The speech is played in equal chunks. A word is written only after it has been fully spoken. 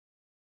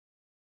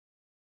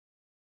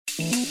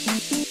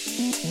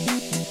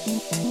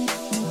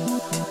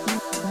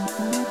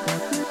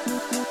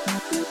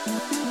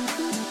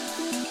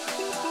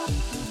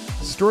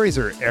Stories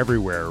are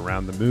everywhere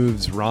around the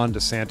moves Ron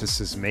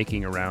DeSantis is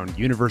making around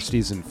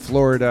universities in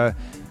Florida,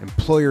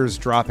 employers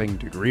dropping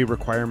degree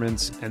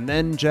requirements, and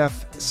then,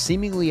 Jeff,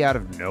 seemingly out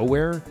of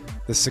nowhere,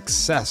 the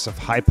success of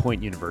High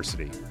Point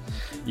University.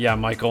 Yeah,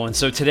 Michael. And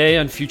so today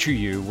on Future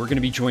You, we're going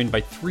to be joined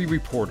by three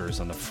reporters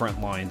on the front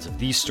lines of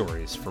these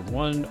stories for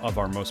one of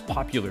our most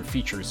popular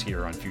features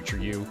here on Future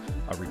You,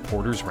 a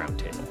Reporters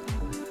Roundtable.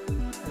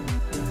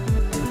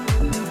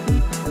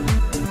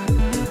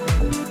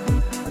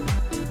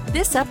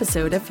 This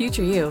episode of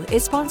Future You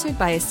is sponsored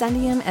by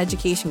Ascendium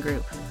Education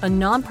Group, a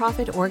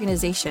nonprofit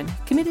organization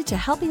committed to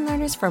helping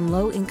learners from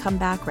low-income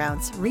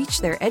backgrounds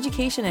reach their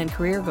education and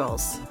career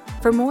goals.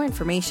 For more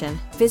information,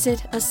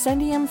 visit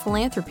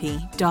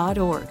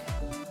ascendiumphilanthropy.org.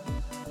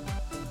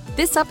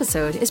 This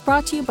episode is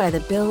brought to you by the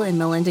Bill and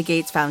Melinda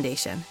Gates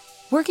Foundation,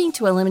 working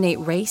to eliminate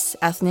race,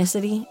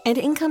 ethnicity, and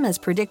income as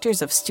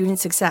predictors of student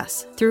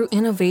success through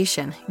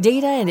innovation,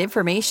 data and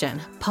information,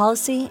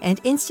 policy,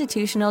 and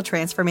institutional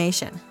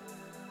transformation.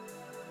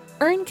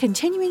 Earn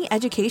continuing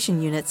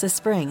education units this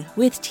spring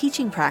with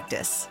Teaching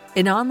Practice,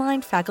 an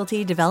online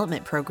faculty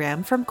development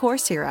program from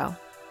Course Hero.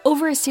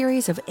 Over a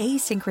series of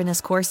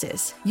asynchronous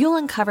courses, you'll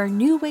uncover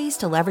new ways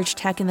to leverage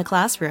tech in the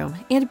classroom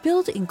and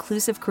build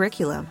inclusive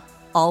curriculum,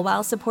 all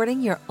while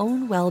supporting your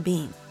own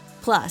well-being.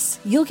 Plus,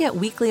 you'll get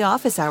weekly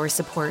office hours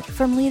support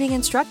from leading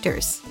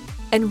instructors.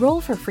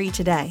 Enroll for free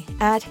today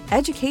at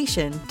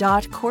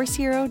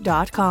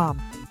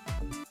education.coursehero.com.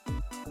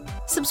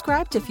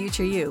 Subscribe to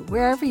Future You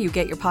wherever you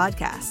get your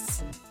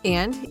podcasts.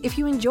 And if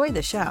you enjoy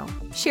the show,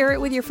 share it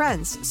with your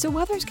friends so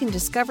others can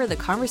discover the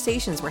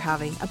conversations we're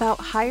having about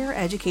higher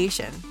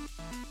education.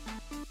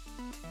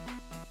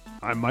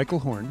 I'm Michael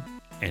Horn.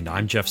 And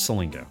I'm Jeff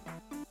Salingo.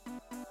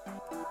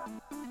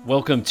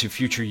 Welcome to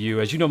Future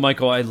You. As you know,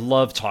 Michael, I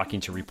love talking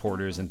to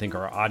reporters and think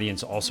our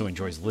audience also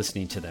enjoys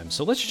listening to them.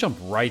 So let's jump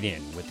right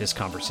in with this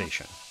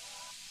conversation.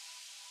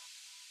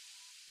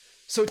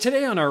 So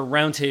today on our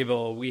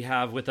roundtable, we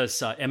have with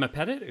us Emma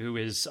Pettit, who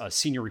is a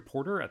senior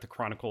reporter at the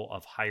Chronicle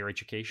of Higher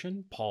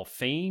Education, Paul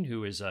Fain,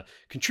 who is a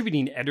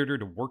contributing editor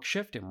to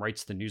WorkShift and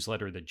writes the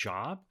newsletter The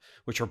Job,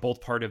 which are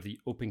both part of the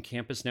Open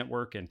Campus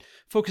Network and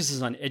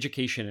focuses on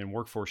education and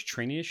workforce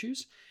training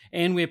issues.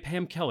 And we have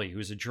Pam Kelly, who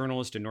is a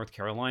journalist in North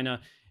Carolina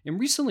and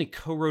recently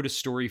co-wrote a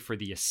story for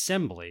The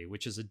Assembly,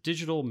 which is a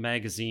digital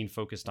magazine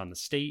focused on the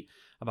state,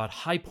 about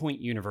High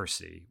Point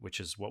University, which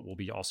is what we'll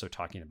be also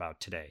talking about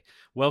today.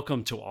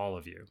 Welcome to all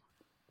of you.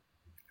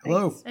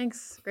 Hello.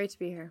 Thanks. Great to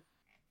be here.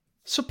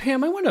 So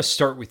Pam, I want to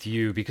start with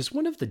you because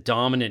one of the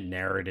dominant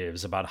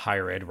narratives about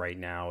higher ed right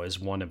now is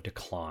one of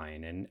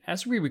decline. And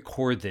as we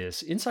record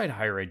this, Inside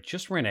Higher Ed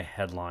just ran a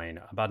headline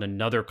about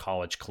another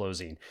college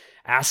closing,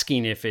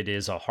 asking if it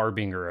is a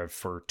harbinger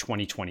for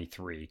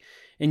 2023.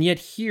 And yet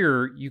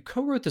here, you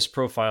co-wrote this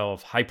profile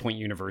of High Point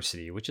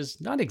University, which is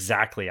not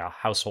exactly a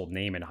household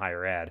name in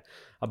higher ed,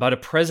 about a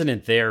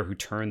president there who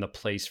turned the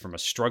place from a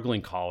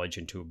struggling college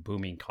into a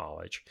booming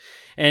college.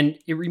 And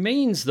it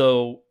remains,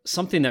 though,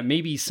 something that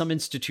maybe some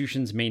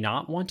institutions may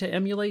not want to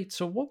emulate.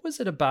 So what was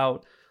it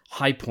about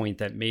High Point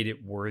that made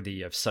it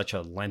worthy of such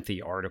a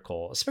lengthy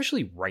article,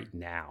 especially right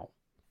now?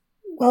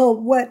 Well,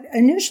 what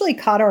initially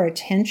caught our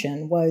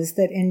attention was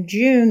that in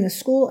June, the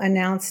school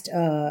announced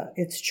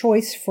its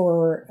choice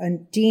for a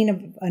dean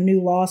of a new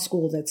law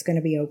school that's going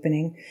to be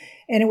opening.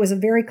 And it was a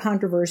very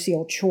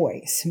controversial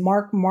choice.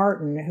 Mark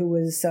Martin, who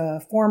was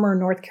a former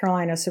North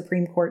Carolina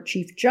Supreme Court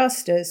Chief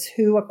Justice,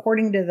 who,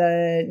 according to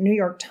the New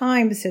York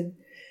Times, had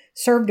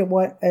served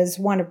as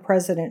one of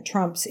President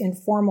Trump's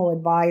informal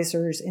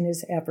advisors in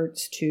his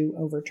efforts to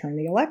overturn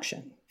the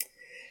election.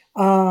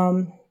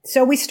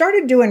 So we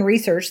started doing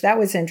research. That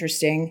was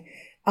interesting.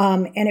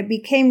 And it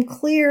became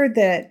clear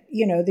that,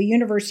 the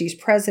university's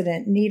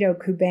president, Nito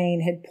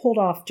Kubain, had pulled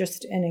off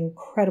just an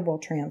incredible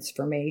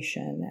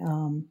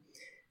transformation.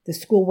 The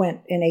school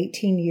went in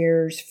 18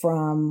 years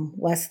from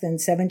less than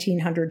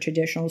 1,700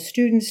 traditional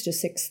students to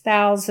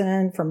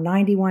 6,000, from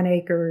 91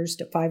 acres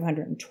to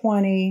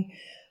 520.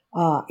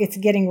 It's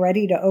getting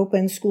ready to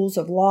open schools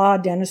of law,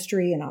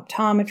 dentistry, and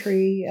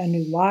optometry, a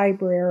new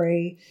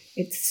library.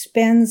 It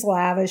spends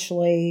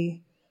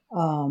lavishly.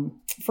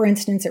 For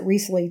instance, it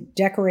recently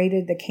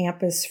decorated the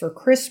campus for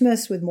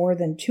Christmas with more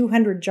than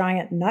 200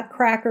 giant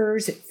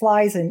nutcrackers. It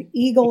flies an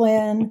eagle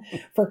in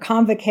for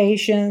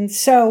convocations.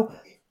 So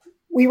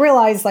we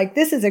realized,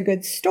 this is a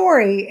good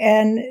story.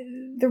 And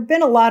there have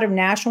been a lot of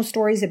national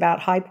stories about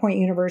High Point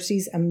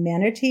University's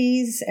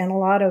amenities and a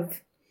lot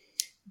of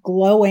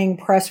glowing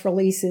press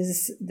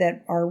releases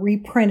that are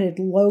reprinted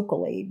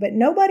locally. But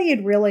nobody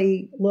had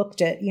really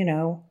looked at,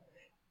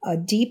 a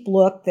deep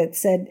look that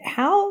said,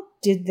 how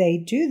did they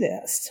do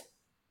this?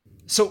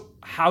 So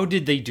how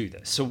did they do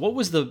this? So what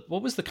was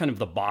the kind of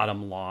the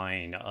bottom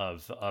line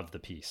of the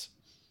piece?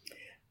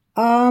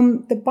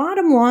 The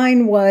bottom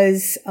line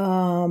was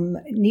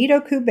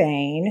Nito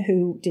Kubain,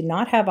 who did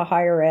not have a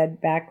higher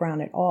ed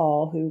background at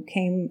all,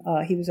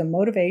 he was a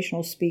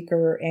motivational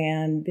speaker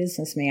and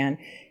businessman.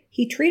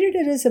 He treated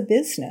it as a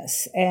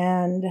business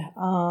and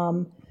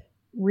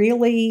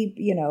really,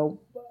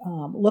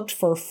 looked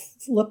for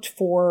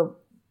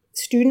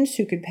students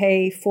who could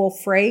pay full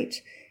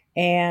freight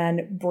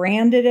and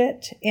branded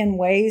it in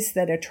ways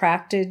that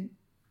attracted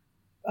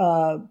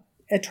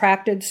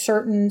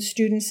certain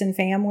students and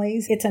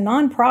families. It's a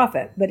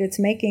nonprofit, but it's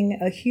making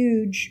a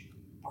huge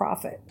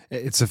profit.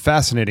 It's a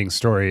fascinating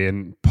story.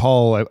 And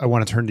Paul, I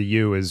want to turn to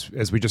you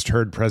as we just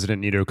heard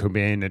President Nito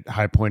Cobain at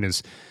High Point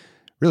is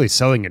really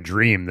selling a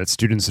dream that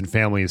students and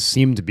families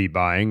seem to be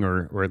buying,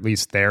 or at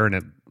least there, and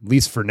at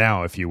least for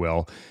now, if you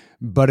will.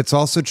 But it's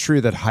also true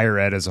that higher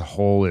ed as a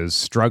whole is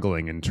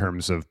struggling in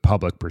terms of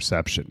public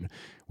perception.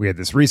 We had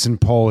this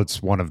recent poll,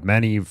 it's one of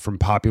many from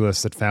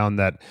Populous, that found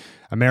that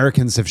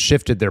Americans have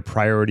shifted their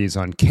priorities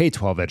on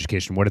K-12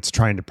 education, what it's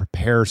trying to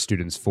prepare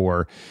students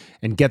for.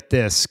 And get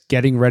this,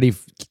 getting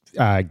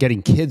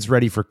kids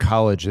ready for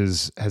college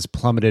has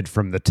plummeted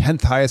from the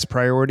 10th highest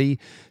priority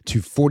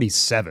to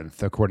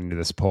 47th, according to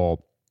this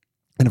poll.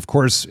 And of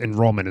course,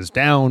 enrollment is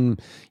down,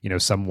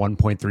 some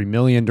 1.3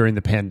 million during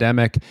the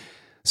pandemic.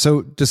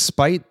 So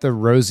despite the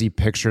rosy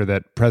picture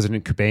that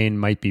President Cobain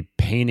might be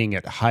painting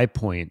at High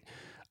Point,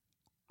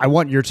 I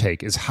want your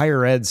take. Is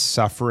higher ed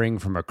suffering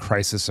from a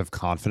crisis of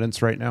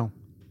confidence right now?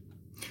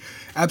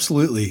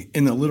 Absolutely.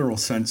 In the literal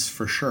sense,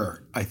 for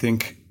sure. I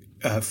think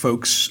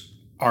folks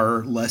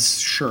are less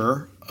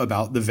sure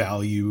about the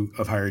value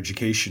of higher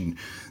education.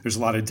 There's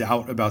a lot of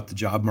doubt about the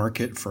job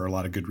market for a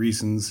lot of good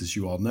reasons, as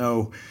you all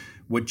know.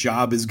 What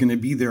job is going to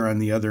be there on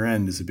the other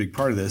end is a big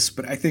part of this.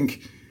 But I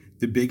think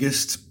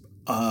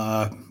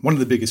one of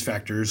the biggest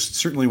factors,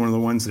 certainly one of the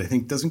ones that I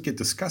think doesn't get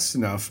discussed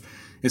enough,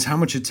 is how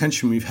much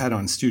attention we've had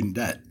on student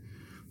debt.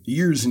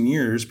 Years and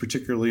years,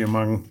 particularly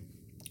among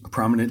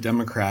prominent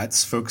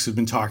Democrats, folks have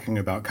been talking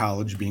about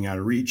college being out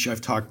of reach.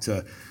 I've talked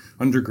to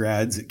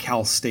undergrads at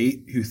Cal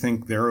State who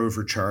think they're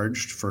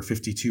overcharged for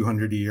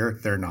 $5,200 a year.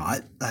 They're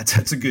not.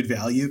 That's a good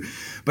value.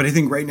 But I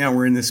think right now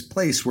we're in this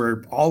place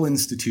where all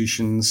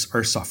institutions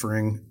are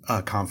suffering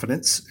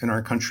confidence in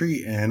our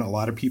country, and a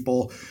lot of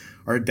people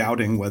are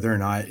doubting whether or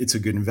not it's a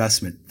good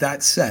investment.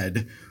 That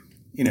said,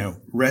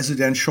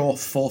 residential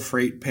full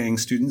freight paying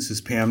students, as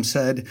Pam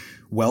said,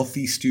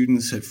 wealthy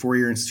students at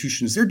four-year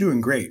institutions, they're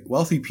doing great.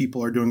 Wealthy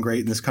people are doing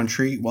great in this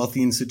country.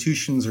 Wealthy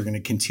institutions are going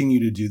to continue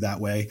to do that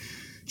way.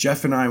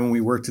 Jeff and I, when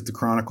we worked at the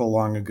Chronicle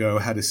long ago,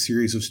 had a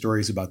series of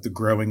stories about the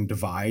growing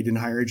divide in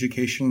higher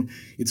education.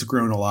 It's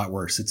grown a lot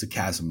worse. It's a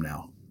chasm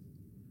now.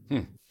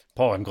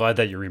 Paul, I'm glad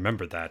that you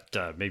remembered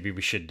that. Maybe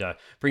we should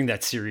bring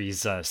that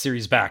series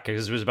back,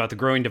 because it was about the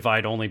growing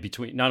divide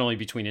not only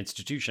between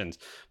institutions,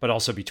 but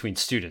also between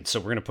students.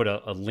 So we're going to put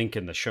a link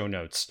in the show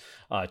notes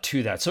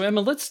to that. So Emma,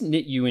 let's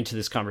knit you into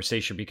this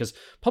conversation, because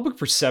public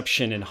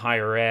perception in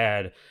higher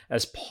ed,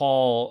 as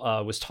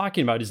Paul was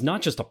talking about, is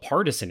not just a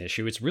partisan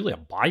issue. It's really a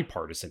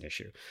bipartisan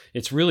issue.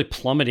 It's really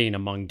plummeting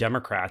among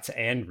Democrats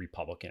and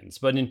Republicans.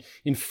 But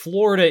in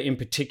Florida in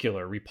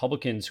particular,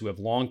 Republicans who have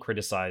long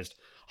criticized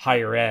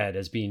higher ed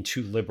as being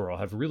too liberal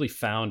have really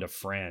found a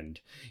friend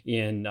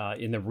in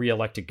the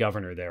reelected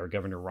governor there,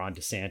 Governor Ron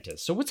DeSantis.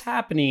 So what's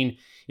happening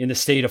in the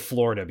state of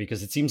Florida?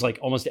 Because it seems like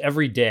almost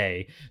every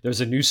day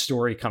there's a new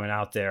story coming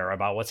out there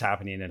about what's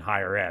happening in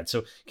higher ed.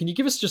 So can you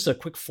give us just a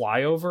quick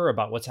flyover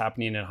about what's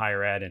happening in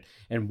higher ed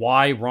and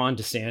why Ron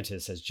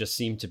DeSantis has just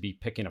seemed to be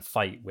picking a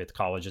fight with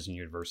colleges and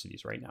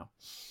universities right now?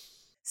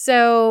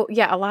 So,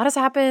 a lot has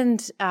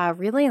happened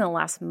really in the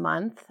last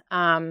month.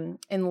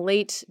 In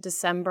late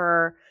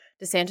December,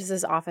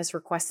 DeSantis' office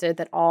requested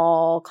that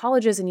all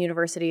colleges and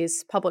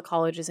universities, public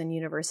colleges and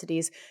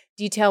universities,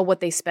 detail what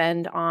they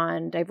spend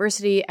on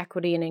diversity,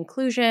 equity, and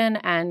inclusion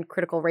and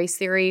critical race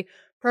theory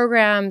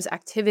programs,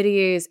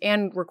 activities,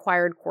 and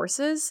required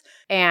courses.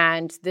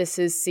 And this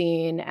is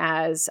seen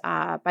as,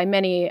 by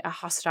many, a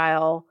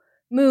hostile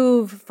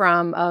move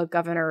from a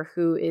governor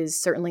who is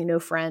certainly no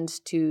friend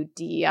to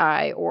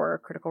DEI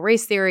or critical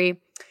race theory.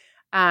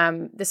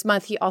 This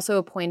month, he also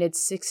appointed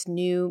 6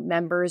 new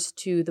members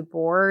to the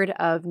board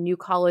of New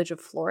College of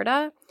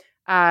Florida.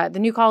 The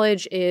New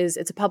College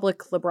it's a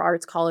public liberal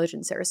arts college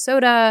in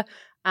Sarasota.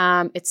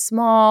 It's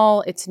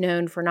small. It's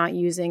known for not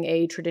using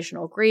a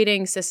traditional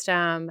grading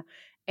system.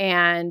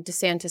 And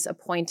DeSantis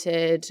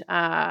appointed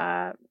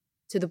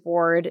to the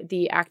board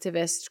the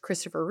activist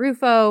Christopher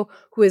Rufo,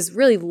 who has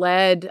really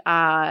led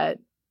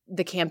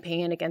the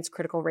campaign against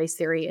critical race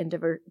theory and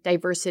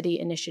diversity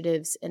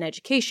initiatives in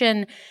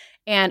education.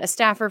 And a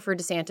staffer for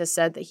DeSantis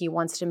said that he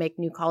wants to make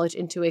New College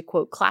into a,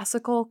 quote,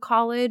 classical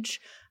college.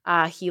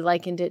 He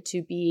likened it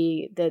to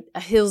be a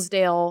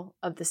Hillsdale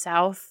of the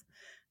South.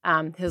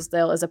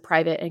 Hillsdale is a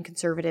private and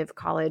conservative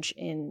college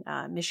in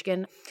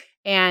Michigan.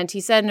 And he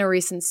said in a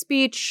recent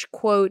speech,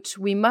 quote,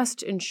 "We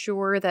must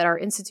ensure that our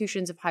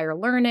institutions of higher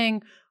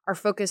learning are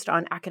focused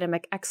on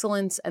academic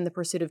excellence and the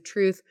pursuit of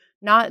truth,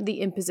 not the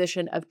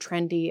imposition of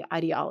trendy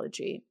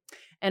ideology.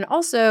 And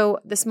also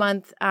this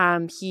month,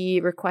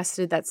 he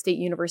requested that state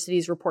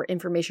universities report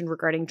information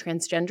regarding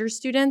transgender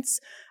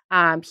students.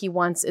 He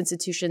wants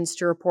institutions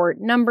to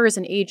report numbers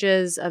and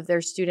ages of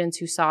their students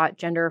who sought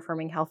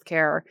gender-affirming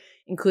healthcare,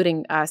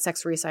 including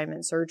sex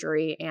reassignment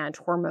surgery and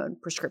hormone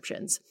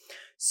prescriptions.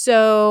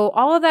 So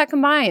all of that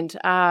combined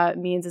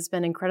means it's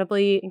been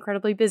incredibly,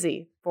 incredibly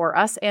busy for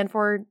us and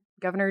for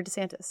Governor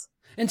DeSantis.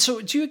 And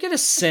so do you get a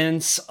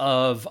sense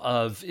of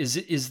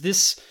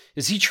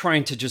is he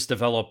trying to just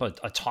develop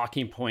a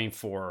talking point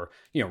for,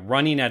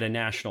 running at a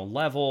national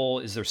level?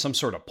 Is there some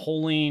sort of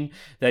polling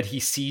that he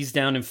sees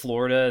down in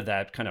Florida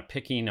that kind of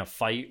picking a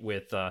fight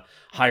with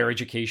higher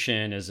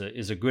education is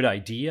a good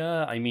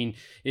idea? I mean,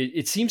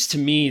 it seems to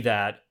me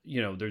that,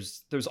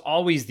 there's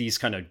always these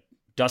kind of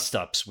dust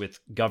ups with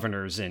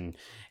governors and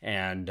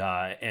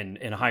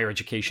higher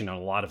education in a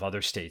lot of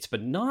other states,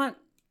 but not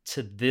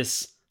to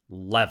this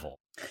level.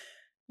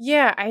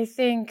 Yeah, I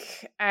think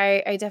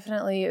I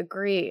definitely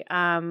agree.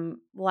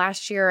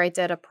 Last year, I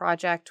did a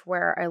project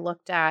where I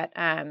looked at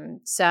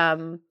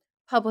some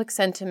public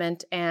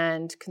sentiment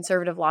and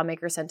conservative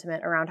lawmaker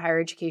sentiment around higher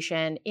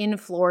education in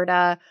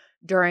Florida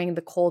during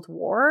the Cold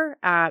War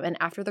and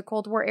after the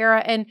Cold War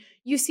era. And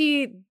you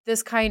see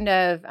this kind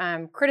of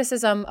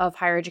criticism of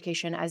higher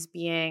education as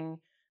being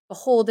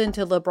beholden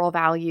to liberal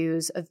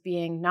values, of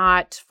being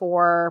not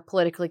for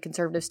politically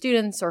conservative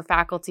students or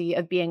faculty,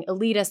 of being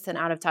elitist and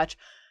out of touch.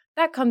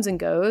 That comes and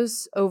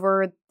goes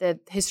over the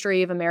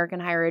history of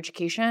American higher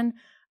education,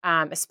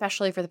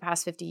 especially for the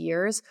past 50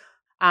 years.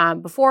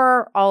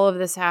 Before all of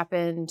this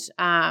happened,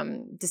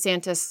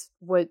 DeSantis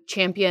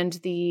championed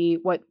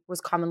what was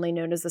commonly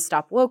known as the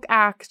Stop Woke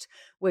Act,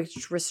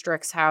 which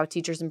restricts how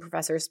teachers and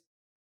professors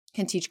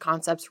can teach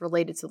concepts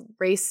related to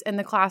race in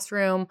the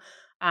classroom.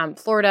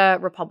 Florida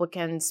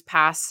Republicans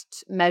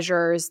passed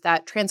measures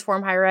that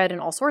transform higher ed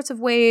in all sorts of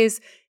ways.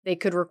 They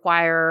could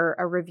require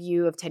a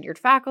review of tenured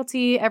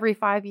faculty every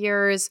 5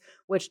 years,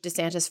 which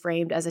DeSantis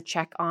framed as a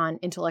check on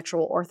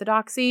intellectual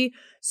orthodoxy.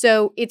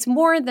 So it's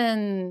more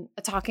than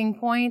a talking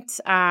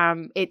point.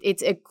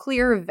 It's a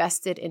clear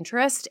vested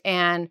interest.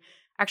 And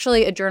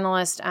actually, a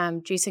journalist,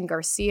 Jason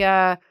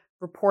Garcia,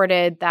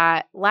 reported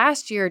that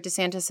last year,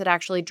 DeSantis had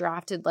actually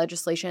drafted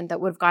legislation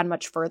that would have gone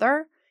much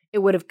further. It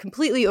would have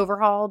completely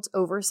overhauled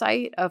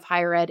oversight of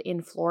higher ed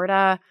in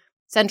Florida,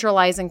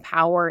 centralizing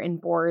power in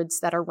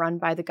boards that are run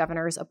by the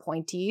governor's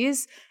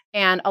appointees.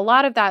 And a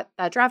lot of that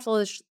draft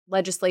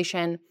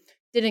legislation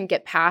didn't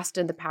get passed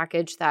in the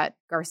package that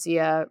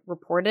Garcia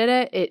reported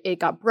it. It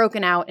got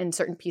broken out, and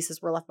certain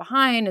pieces were left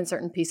behind and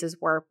certain pieces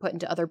were put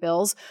into other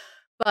bills.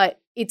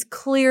 But it's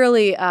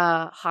clearly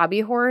a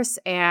hobby horse,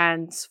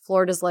 and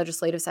Florida's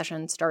legislative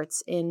session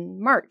starts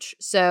in March.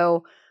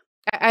 So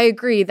I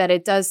agree that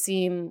it does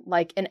seem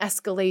like an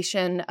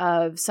escalation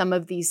of some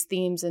of these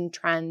themes and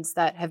trends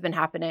that have been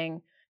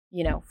happening,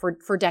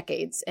 for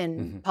decades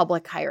in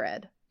public higher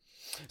ed.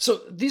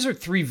 So these are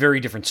three very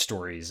different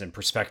stories and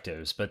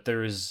perspectives, but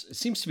it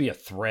seems to be a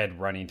thread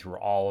running through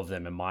all of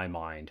them in my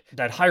mind,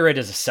 that higher ed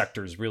as a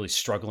sector is really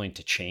struggling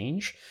to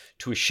change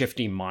to a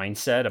shifting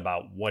mindset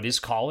about what is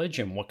college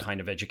and what kind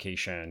of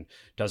education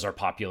does our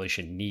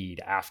population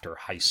need after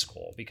high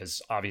school.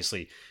 Because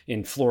obviously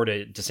in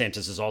Florida,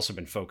 DeSantis has also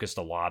been focused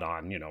a lot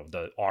on,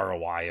 the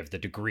ROI of the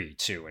degree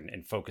too,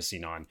 and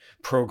focusing on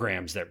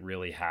programs that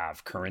really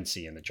have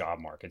currency in the job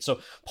market. So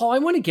Paul, I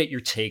want to get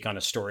your take on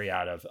a story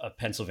out of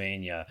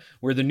Pennsylvania,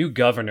 where the new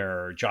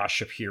governor, Josh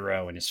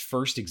Shapiro, in his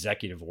first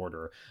executive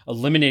order,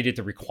 eliminated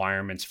the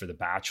requirements for the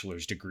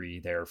bachelor's degree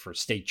there for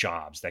state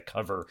jobs that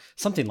cover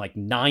something like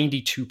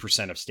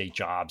 92% of state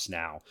jobs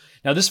now.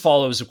 Now, this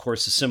follows, of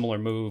course, a similar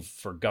move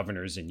for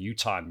governors in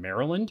Utah and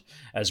Maryland,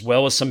 as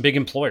well as some big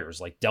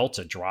employers like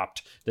Delta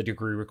dropped the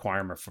degree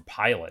requirement for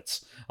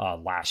pilots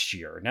last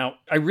year. Now,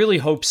 I really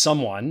hope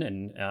someone,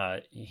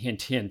 and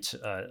hint, hint,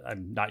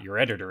 I'm not your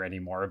editor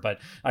anymore, but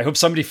I hope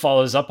somebody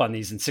follows up on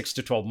these in 6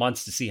 to 12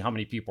 months to see how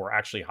many people are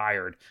actually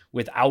hired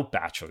without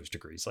bachelor's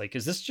degrees. Like,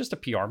 is this just a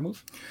PR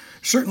move?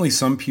 Certainly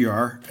some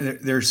PR.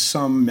 There's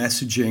some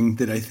messaging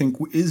that I think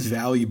is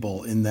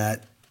valuable in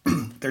that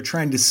they're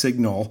trying to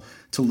signal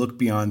to look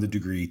beyond the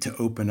degree, to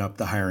open up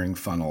the hiring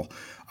funnel.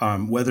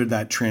 Whether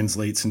that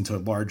translates into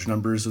large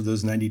numbers of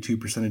those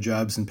 92% of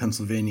jobs in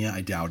Pennsylvania,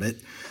 I doubt it.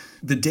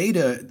 The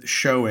data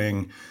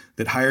showing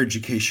that higher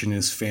education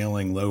is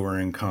failing lower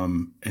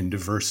income and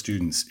diverse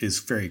students is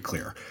very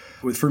clear.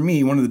 For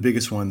me, one of the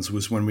biggest ones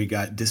was when we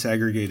got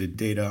disaggregated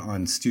data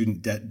on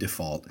student debt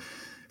default.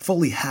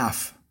 Fully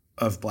half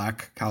of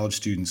Black college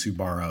students who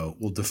borrow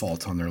will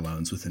default on their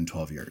loans within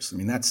 12 years. I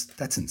mean,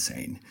 that's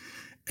insane.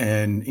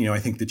 And, I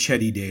think the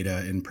Chetty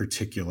data in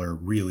particular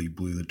really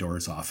blew the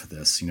doors off of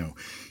this.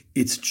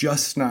 It's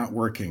just not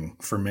working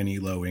for many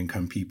low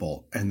income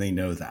people, and they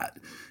know that.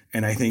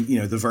 And I think,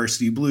 the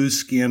Varsity Blues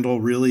scandal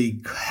really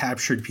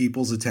captured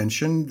people's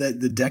attention that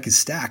the deck is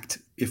stacked.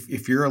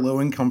 If you're a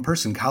low-income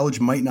person, college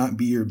might not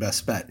be your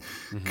best bet.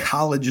 Mm-hmm.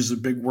 College is a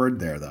big word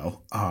there,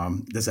 though.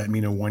 Does that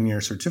mean a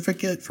one-year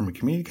certificate from a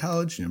community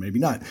college? Maybe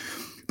not.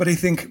 But I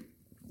think,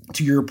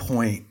 to your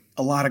point,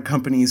 a lot of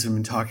companies have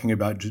been talking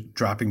about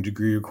dropping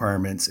degree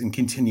requirements and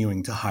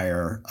continuing to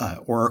hire.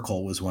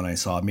 Oracle was one I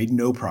saw, made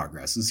no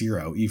progress,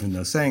 0, even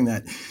though saying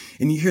that.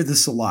 And you hear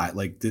this a lot,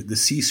 like the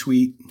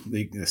C-suite,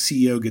 the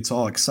CEO gets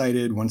all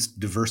excited, wants to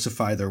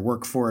diversify their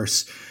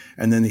workforce.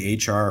 And then the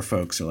HR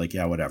folks are like,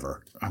 yeah,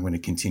 whatever. I'm going to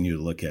continue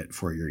to look at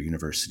four-year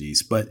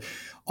universities. But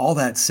all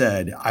that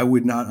said, I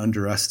would not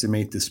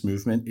underestimate this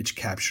movement. It's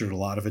captured a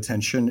lot of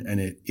attention, and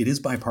it is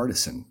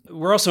bipartisan.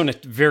 We're also in a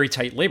very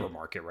tight labor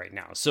market right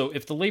now. So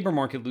if the labor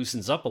market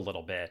loosens up a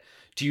little bit,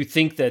 do you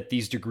think that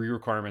these degree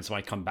requirements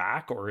might come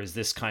back? Or is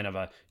this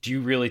do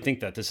you really think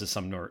that this is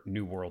some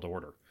new world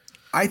order?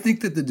 I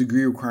think that the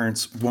degree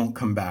requirements won't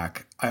come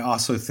back. I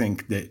also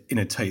think that in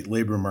a tight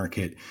labor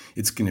market,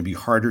 it's going to be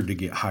harder to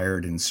get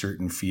hired in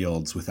certain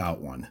fields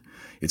without one.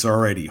 It's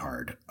already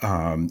hard.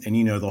 And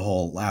the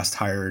whole last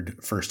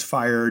hired, first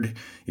fired.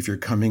 If you're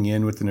coming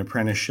in with an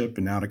apprenticeship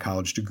and not a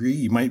college degree,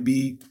 you might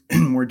be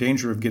in more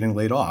danger of getting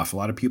laid off. A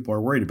lot of people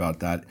are worried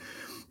about that.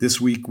 This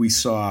week we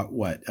saw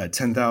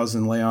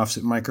 10,000 layoffs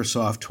at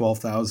Microsoft,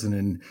 12,000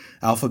 in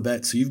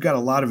Alphabet. So you've got a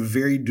lot of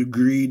very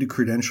degreed,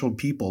 credentialed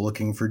people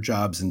looking for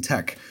jobs in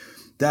tech.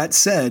 That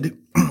said,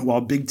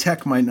 while big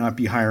tech might not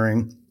be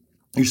hiring,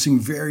 you're seeing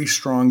very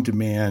strong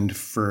demand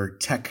for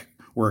tech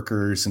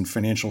workers in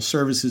financial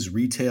services,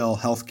 retail,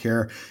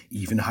 healthcare,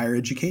 even higher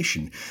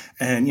education.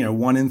 And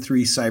 1 in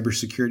 3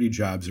 cybersecurity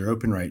jobs are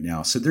open right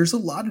now. So there's a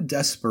lot of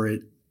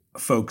desperate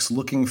folks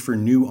looking for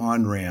new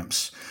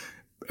on-ramps,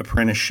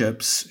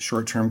 apprenticeships,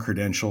 short-term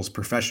credentials,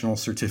 professional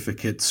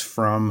certificates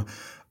from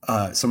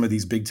some of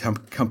these big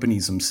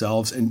companies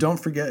themselves. And don't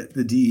forget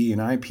the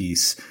DE&I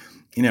piece.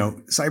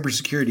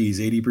 Cybersecurity is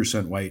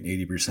 80% white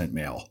and 80%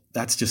 male.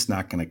 That's just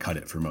not going to cut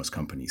it for most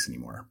companies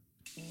anymore.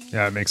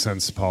 Yeah, it makes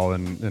sense, Paul.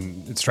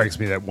 And it strikes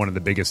me that one of the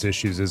biggest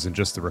issues isn't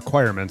just the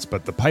requirements,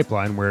 but the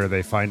pipeline. Where are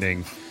they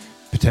finding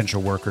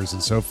potential workers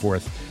and so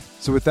forth?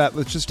 So with that,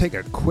 let's just take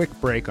a quick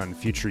break on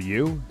Future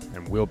You,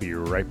 and we'll be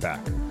right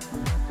back.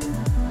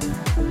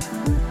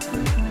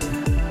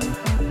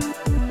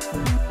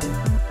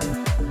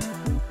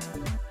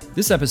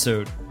 This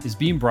episode is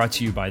being brought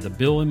to you by the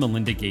Bill and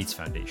Melinda Gates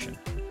Foundation.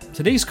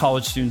 Today's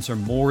college students are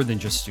more than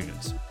just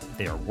students.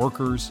 They are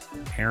workers,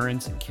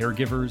 parents, and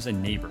caregivers,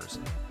 and neighbors.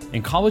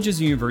 And colleges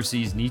and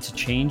universities need to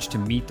change to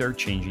meet their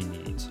changing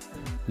needs.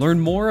 Learn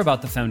more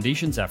about the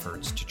Foundation's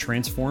efforts to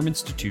transform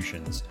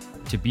institutions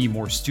to be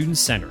more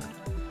student-centered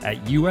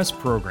at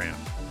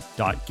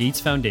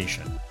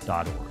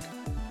usprogram.gatesfoundation.org.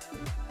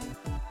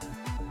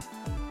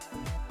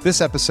 This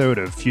episode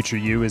of Future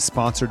You is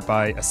sponsored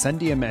by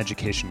Ascendium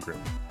Education Group,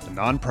 a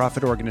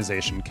nonprofit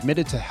organization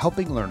committed to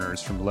helping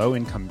learners from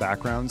low-income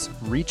backgrounds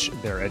reach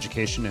their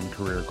education and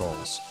career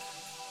goals.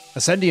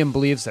 Ascendium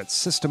believes that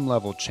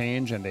system-level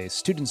change and a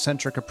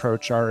student-centric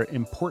approach are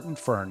important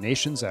for our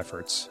nation's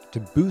efforts to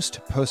boost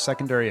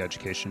post-secondary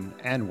education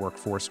and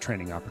workforce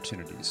training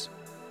opportunities.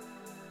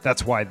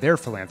 That's why their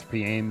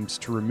philanthropy aims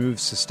to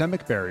remove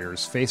systemic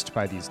barriers faced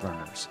by these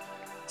learners,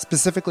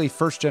 specifically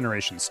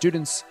first-generation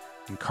students,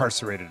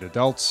 incarcerated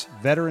adults,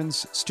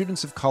 veterans,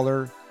 students of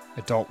color,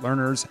 adult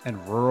learners,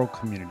 and rural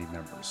community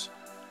members.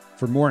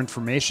 For more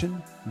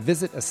information,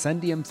 visit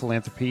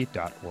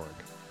ascendiumphilanthropy.org.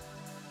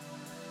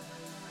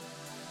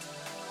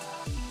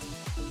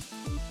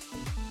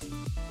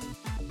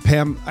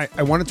 Pam,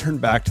 I want to turn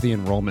back to the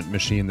enrollment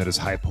machine that is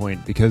High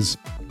Point, because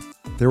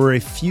there were a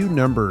few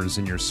numbers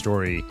in your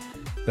story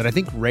that I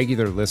think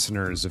regular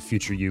listeners of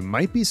Future You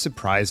might be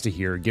surprised to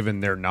hear,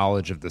 given their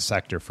knowledge of the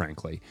sector,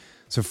 frankly.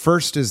 So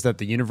first is that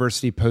the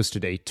university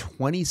posted a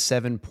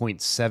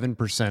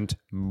 27.7%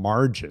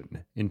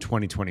 margin in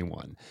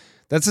 2021.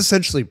 That's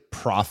essentially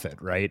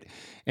profit, right?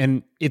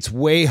 And it's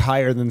way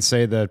higher than,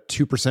 say, the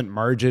 2%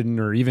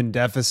 margin or even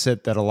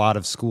deficit that a lot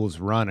of schools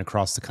run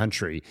across the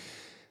country.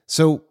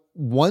 So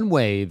one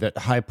way that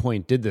High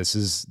Point did this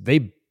is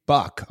they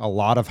buck a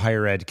lot of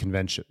higher ed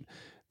convention.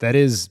 That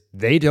is,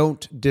 they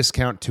don't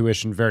discount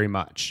tuition very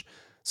much.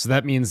 So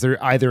that means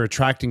they're either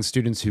attracting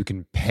students who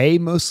can pay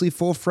mostly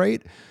full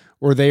freight,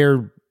 or they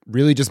are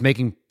really just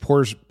making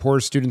poor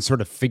students sort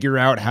of figure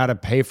out how to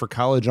pay for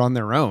college on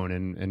their own,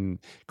 and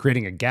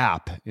creating a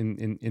gap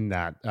in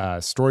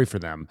that story for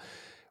them.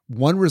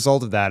 One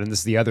result of that, and this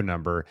is the other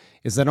number,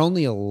 is that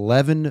only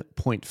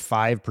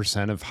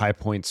 11.5% of High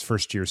Point's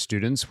first-year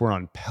students were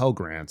on Pell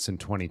Grants in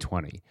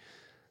 2020.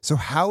 So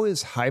how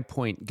is High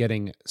Point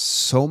getting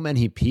so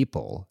many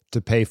people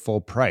to pay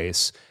full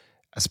price,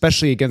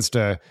 especially against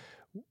a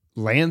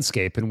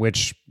landscape in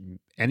which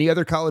any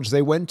other college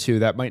they went to,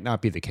 that might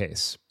not be the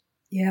case?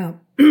 Yeah,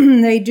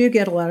 they do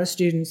get a lot of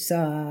students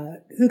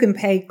who can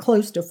pay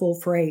close to full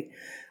freight.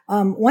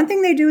 One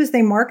thing they do is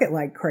they market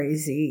like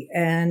crazy.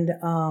 And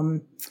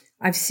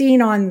I've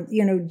seen on,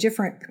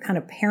 different kind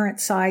of parent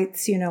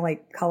sites,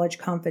 like College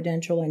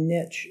Confidential and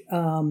Niche,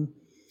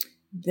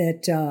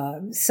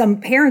 that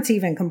some parents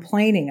even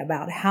complaining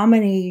about how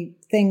many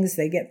things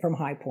they get from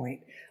High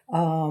Point.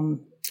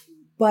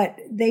 But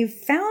they've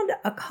found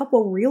a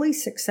couple really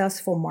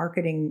successful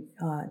marketing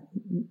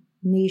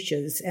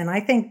niches, and I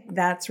think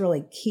that's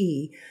really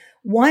key.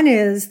 One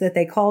is that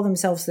they call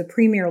themselves the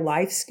Premier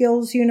Life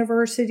Skills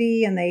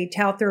University, and they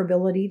tout their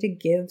ability to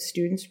give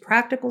students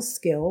practical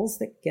skills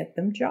that get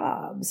them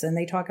jobs. And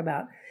they talk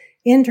about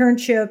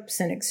internships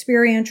and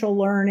experiential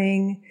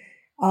learning.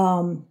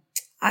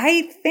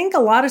 I think a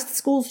lot of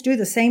schools do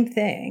the same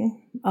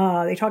thing.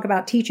 They talk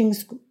about teaching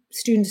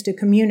students to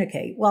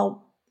communicate.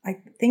 Well, I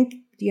think,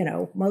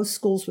 most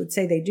schools would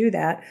say they do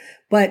that,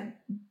 but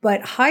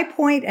High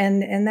Point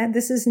and that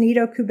this is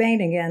Nido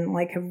Qubein again,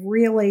 have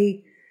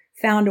really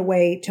found a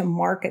way to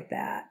market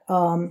that.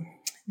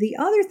 The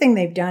other thing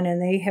they've done,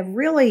 and they have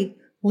really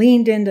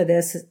leaned into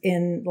this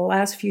in the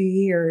last few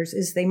years,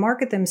 is they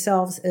market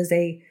themselves as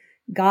a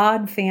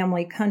God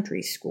Family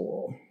Country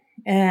School.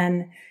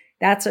 And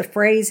that's a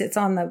phrase that's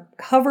on the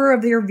cover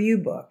of their view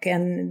book.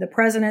 And the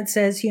president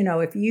says,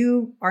 if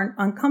you aren't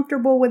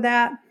uncomfortable with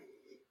that,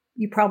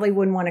 you probably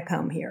wouldn't want to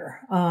come here.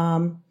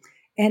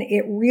 And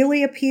it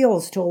really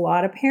appeals to a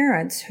lot of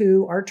parents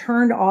who are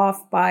turned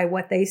off by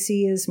what they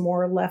see as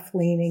more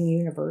left-leaning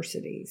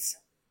universities.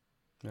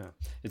 Yeah,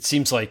 it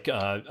seems like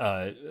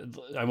I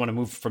want to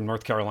move from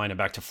North Carolina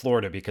back to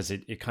Florida because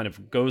it kind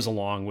of goes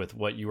along with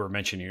what you were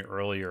mentioning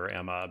earlier,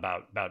 Emma,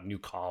 about New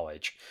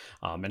College.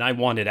 And I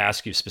wanted to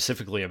ask you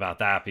specifically about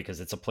that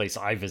because it's a place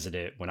I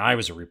visited when I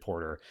was a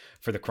reporter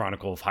for the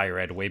Chronicle of Higher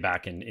Ed way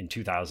back in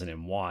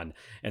 2001.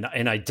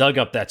 And I dug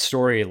up that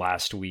story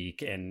last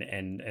week, and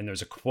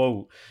there's a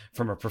quote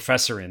from a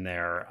professor in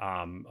there,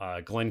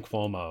 Glenn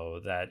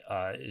Cuomo, that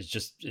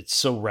it's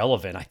so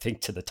relevant, I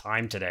think, to the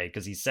time today,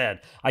 because he said,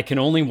 I can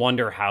only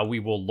wonder how we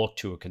will look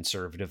to a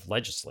conservative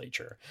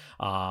legislature,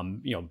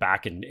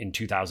 back in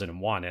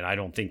 2001. And I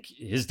don't think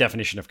his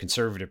definition of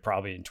conservative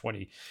probably in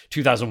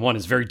 2001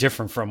 is very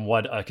different from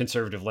what a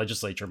conservative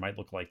legislature might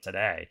look like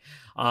today.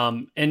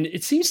 And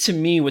it seems to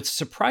me, what's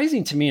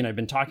surprising to me, and I've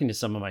been talking to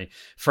some of my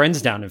friends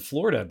down in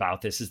Florida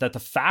about this, is that the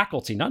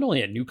faculty, not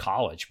only at New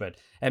College, but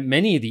at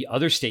many of the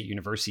other state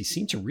universities,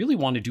 seem to really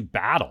want to do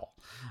battle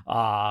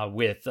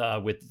with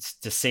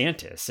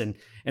DeSantis.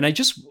 And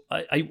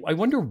I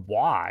wonder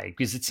why,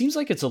 because it seems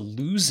like it's a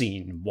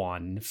losing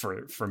one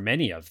for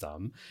many of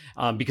them,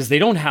 because they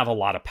don't have a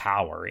lot of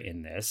power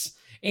in this.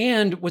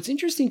 And what's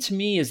interesting to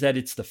me is that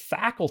it's the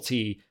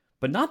faculty,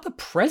 but not the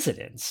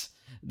presidents,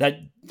 that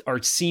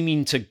are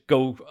seeming to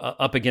go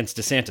up against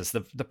DeSantis.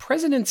 The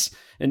presidents,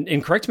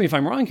 and correct me if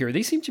I'm wrong here,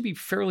 they seem to be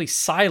fairly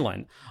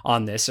silent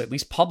on this, at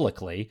least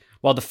publicly,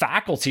 while the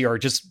faculty are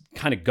just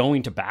kind of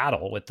going to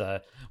battle with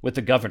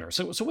the governor.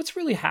 So what's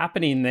really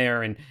happening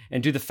there? And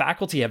do the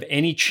faculty have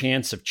any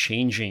chance of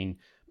changing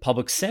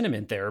public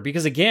sentiment there?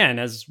 Because again,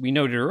 as we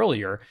noted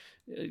earlier,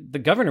 the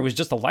governor was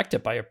just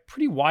reelected by a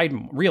pretty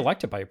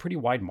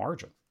wide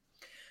margin.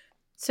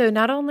 So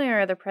not only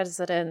are the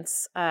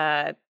presidents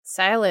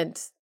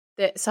silent,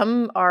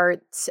 some are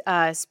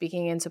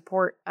speaking in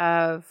support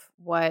of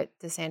what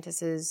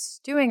DeSantis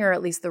is doing, or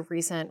at least the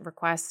recent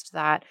request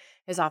that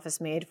his office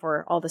made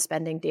for all the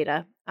spending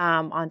data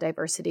on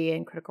diversity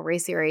and critical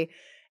race theory.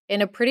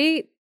 In a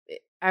pretty,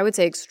 I would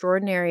say,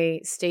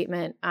 extraordinary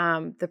statement,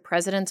 the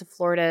presidents of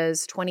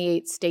Florida's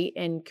 28 state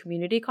and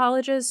community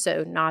colleges,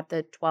 so not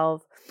the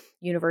 12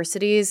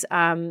 universities,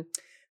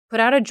 put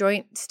out a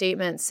joint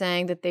statement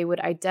saying that they would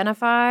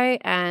identify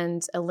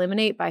and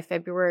eliminate by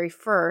February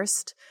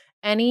 1st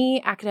any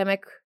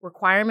academic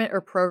requirement or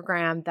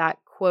program that,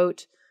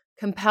 quote,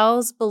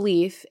 compels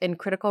belief in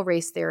critical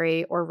race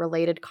theory or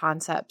related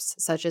concepts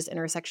such as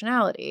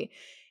intersectionality.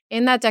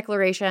 In that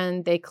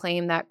declaration, they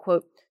claim that,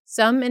 quote,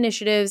 some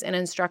initiatives in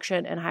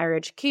instruction and higher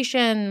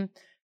education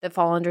that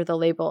fall under the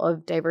label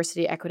of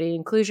diversity, equity, and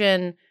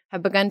inclusion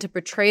have begun to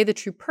betray the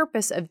true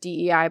purpose of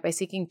DEI by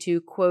seeking to,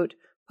 quote,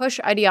 push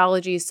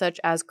ideologies such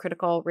as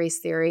critical race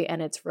theory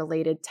and its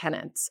related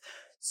tenets.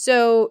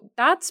 So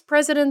that's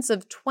presidents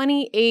of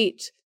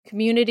 28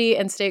 community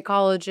and state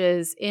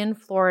colleges in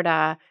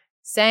Florida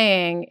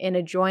saying in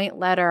a joint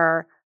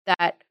letter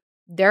that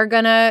they're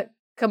going to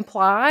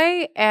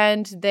comply,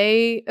 and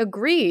they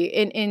agree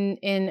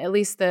in at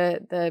least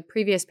the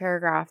previous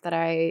paragraph that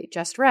I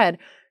just read.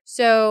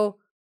 So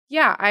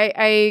yeah,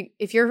 I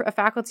if you're a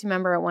faculty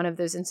member at one of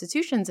those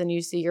institutions and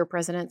you see your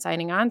president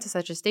signing on to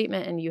such a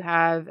statement and you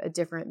have a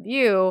different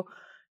view,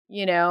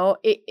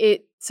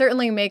 it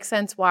certainly makes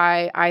sense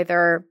why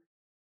either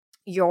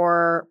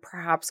you're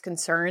perhaps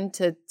concerned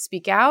to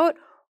speak out,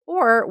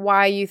 or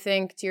why you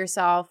think to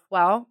yourself,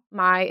 well,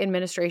 my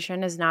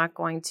administration is not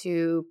going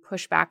to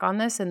push back on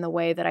this in the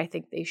way that I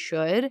think they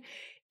should.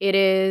 It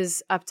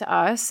is up to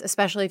us,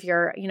 especially if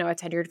you're, a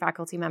tenured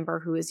faculty member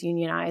who is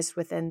unionized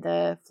within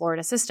the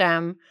Florida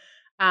system,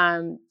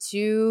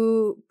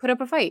 to put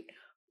up a fight.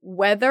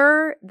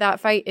 Whether that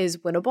fight is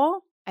winnable,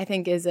 I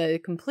think, is a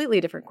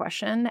completely different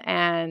question.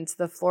 And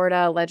the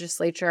Florida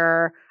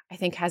legislature, I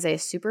think, has a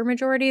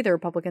supermajority. The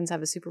Republicans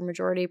have a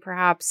supermajority,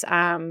 perhaps,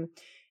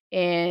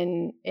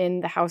 in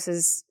the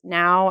houses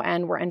now,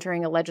 and we're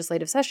entering a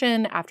legislative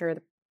session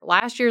after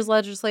last year's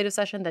legislative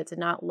session that did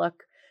not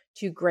look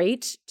too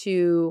great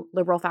to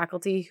liberal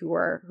faculty who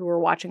were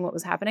watching what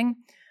was happening.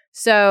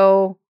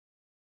 So,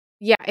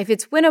 yeah, if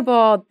it's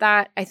winnable,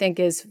 that I think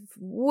is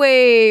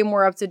way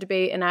more up to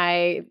debate, and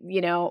I,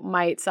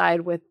 might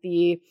side with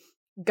the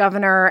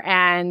governor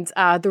and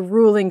the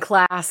ruling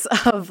class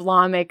of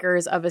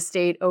lawmakers of a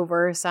state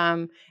over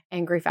some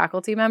angry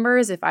faculty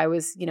members if I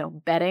was,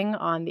 betting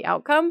on the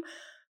outcome.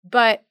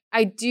 But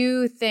I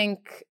do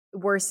think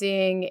we're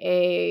seeing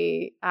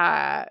a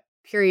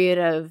period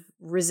of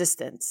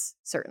resistance,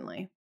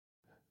 certainly.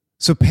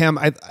 So, Pam,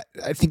 I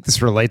think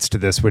this relates to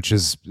this, which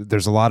is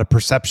there's a lot of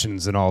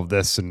perceptions in all of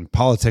this and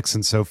politics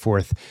and so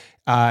forth.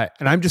 And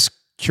I'm just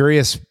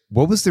curious,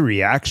 what was the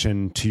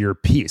reaction to your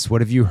piece?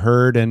 What have you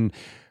heard? And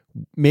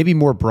maybe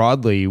more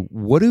broadly,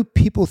 what do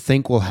people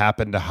think will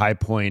happen to High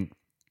Point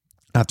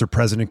after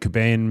President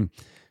Cobain,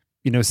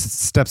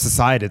 steps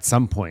aside at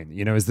some point?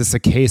 Is this a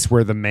case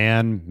where the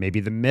man, maybe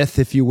the myth,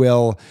 if you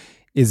will,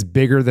 is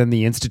bigger than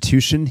the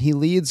institution he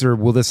leads, or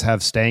will this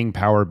have staying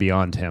power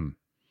beyond him?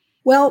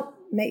 Well,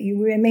 you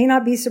may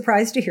not be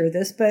surprised to hear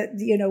this, but,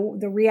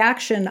 the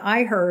reaction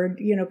I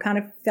heard, kind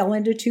of fell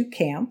into two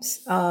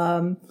camps.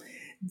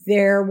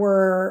 There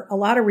were a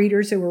lot of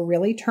readers who were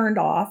really turned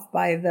off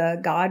by the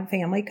God,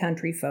 family,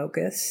 country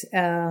focus,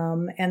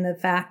 and the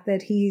fact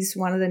that he's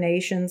one of the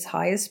nation's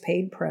highest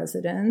paid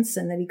presidents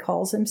and that he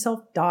calls himself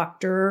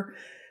doctor,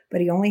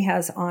 but he only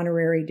has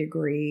honorary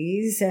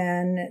degrees,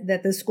 and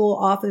that the school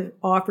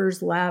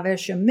offers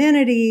lavish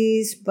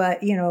amenities,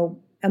 but,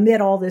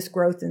 amid all this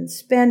growth in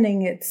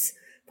spending, its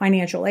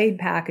financial aid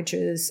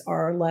packages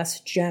are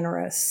less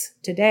generous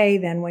today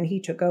than when he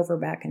took over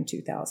back in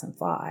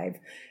 2005.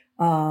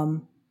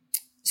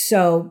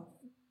 So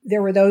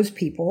there were those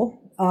people.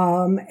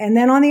 And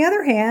then on the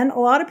other hand, a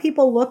lot of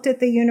people looked at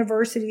the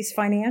university's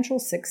financial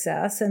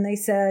success and they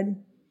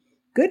said,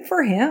 good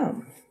for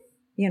him.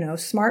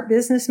 Smart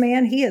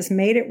businessman, he has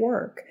made it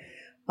work.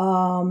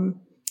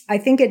 I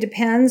think it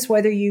depends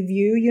whether you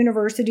view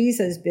universities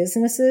as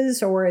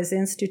businesses or as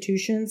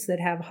institutions that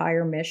have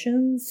higher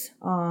missions.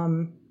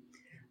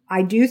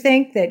 I do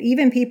think that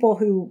even people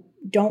who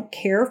don't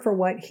care for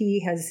what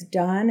he has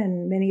done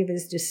and many of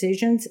his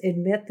decisions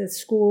admit that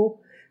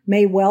school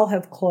may well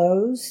have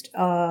closed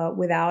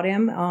without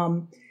him.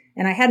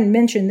 And I hadn't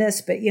mentioned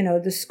this, but,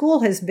 the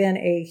school has been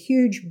a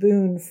huge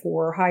boon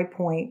for High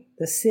Point,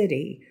 the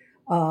city,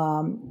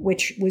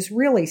 which was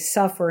really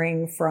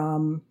suffering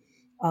from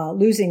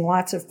losing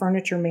lots of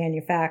furniture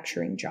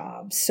manufacturing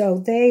jobs. So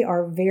they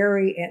are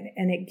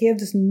and it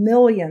gives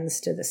millions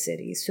to the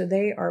city. So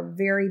they are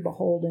very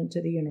beholden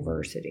to the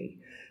university.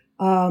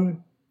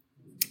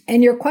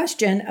 And your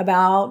question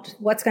about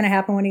what's going to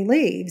happen when he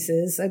leaves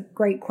is a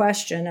great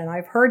question. And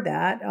I've heard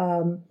that.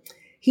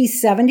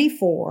 He's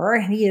 74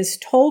 and he has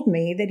told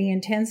me that he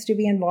intends to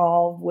be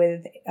involved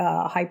with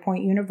High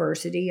Point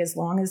University as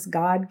long as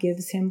God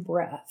gives him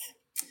breath.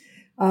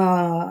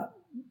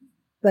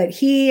 But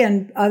he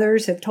and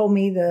others have told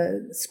me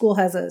the school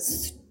has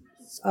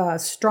a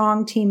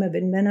strong team of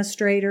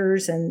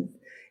administrators and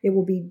it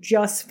will be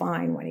just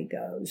fine when he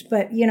goes.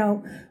 But,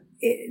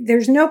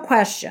 there's no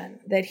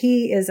question that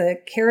he is a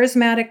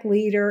charismatic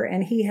leader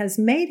and he has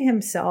made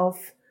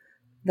himself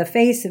the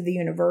face of the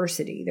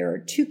university. There are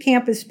 2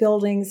 campus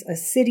buildings, a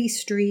city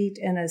street,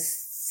 and a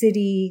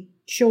city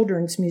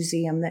children's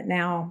museum that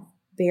now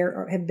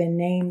have been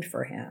named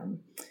for him.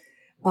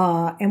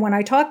 And when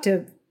I talked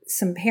to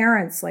some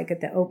parents, like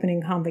at the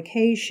opening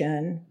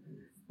convocation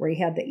where he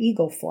had the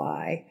eagle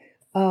fly,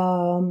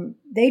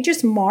 they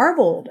just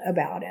marveled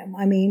about him.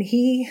 I mean,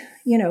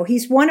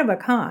 he's one of a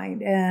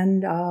kind.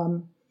 And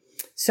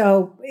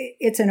so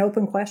it's an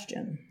open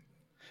question.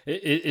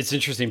 It's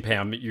interesting,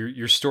 Pam.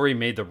 Your story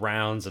made the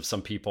rounds of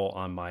some people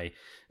on my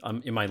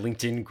in my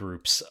LinkedIn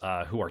groups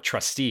who are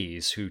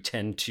trustees who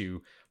tend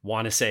to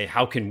want to say,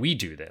 how can we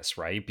do this,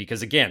 right?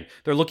 Because again,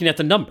 they're looking at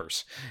the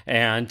numbers.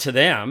 And to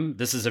them,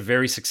 this is a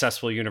very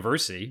successful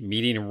university,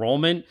 meeting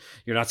enrollment.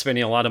 You're not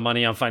spending a lot of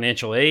money on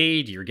financial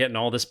aid. You're getting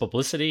all this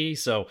publicity.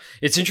 So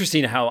it's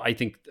interesting how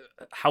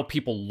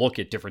people look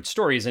at different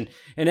stories. And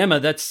Emma,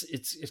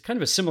 it's kind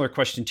of a similar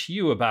question to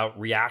you about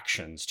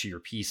reactions to your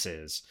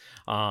pieces.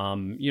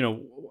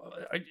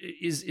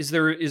 Is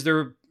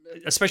there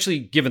especially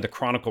given the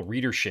Chronicle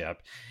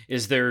readership,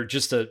 is there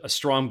just a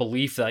strong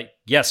belief that,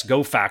 yes,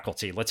 go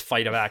faculty, let's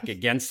fight back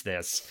against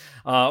this?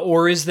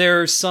 Or is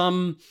there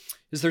some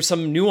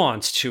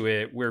nuance to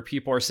it where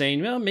people are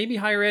saying, well, maybe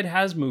higher ed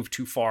has moved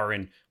too far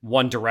in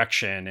one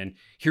direction and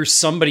here's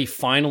somebody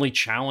finally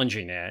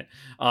challenging it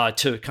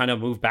to kind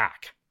of move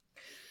back?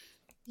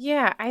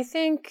 Yeah, I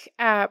think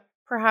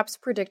perhaps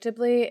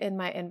predictably in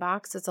my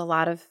inbox, it's a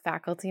lot of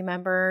faculty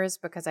members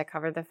because I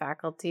cover the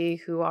faculty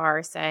who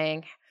are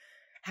saying,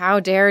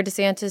 how dare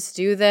DeSantis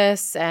do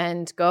this,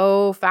 and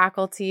go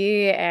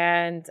faculty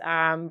and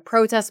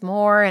protest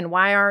more, and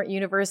why aren't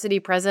university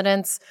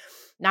presidents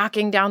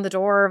knocking down the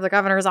door of the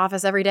governor's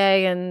office every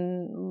day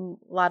and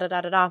la da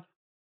da da da.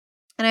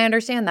 And I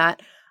understand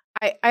that.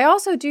 I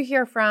also do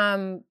hear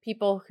from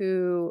people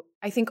who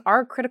I think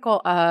are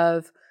critical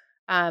of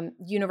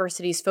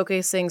universities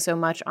focusing so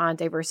much on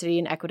diversity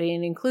and equity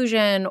and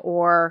inclusion,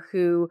 or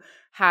who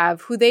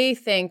they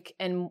think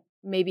and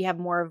maybe have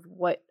more of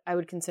what I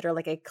would consider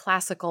like a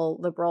classical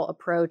liberal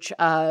approach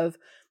of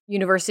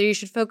universities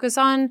should focus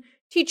on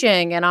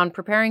teaching and on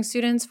preparing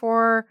students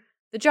for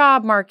the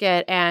job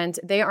market. And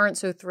they aren't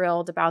so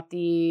thrilled about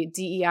the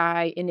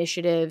DEI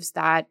initiatives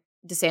that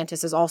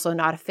DeSantis is also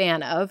not a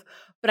fan of.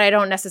 But I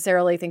don't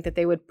necessarily think that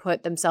they would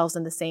put themselves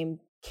in the same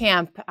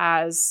camp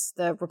as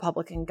the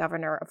Republican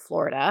governor of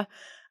Florida.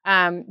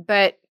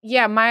 But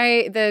yeah,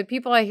 the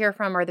people I hear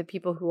from are the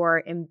people who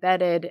are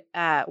embedded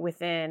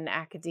within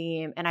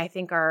academe, and I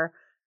think are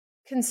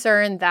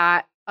concerned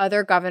that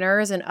other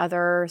governors and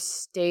other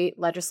state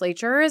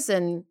legislatures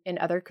and in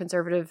other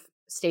conservative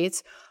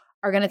states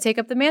are going to take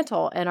up the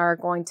mantle and are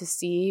going to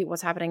see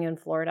what's happening in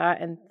Florida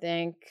and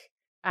think,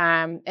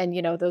 and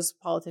those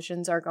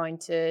politicians are going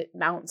to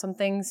mount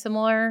something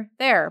similar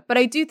there. But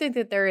I do think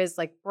that there is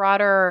like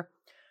broader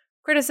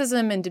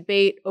criticism and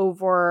debate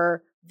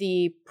over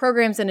the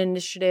programs and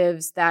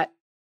initiatives that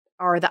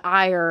are the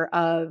ire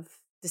of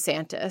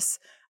DeSantis.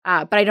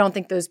 But I don't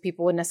think those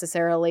people would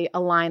necessarily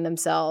align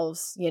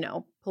themselves,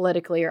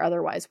 politically or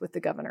otherwise with the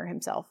governor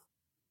himself.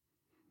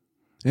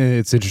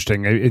 It's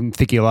interesting. I'm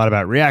thinking a lot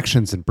about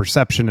reactions and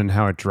perception and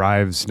how it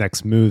drives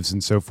next moves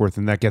and so forth.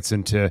 And that gets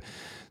into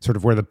sort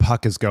of where the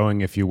puck is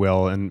going, if you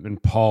will.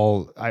 And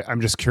Paul, I'm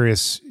just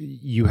curious,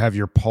 you have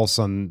your pulse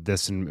on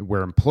this and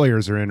where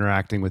employers are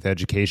interacting with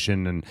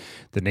education and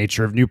the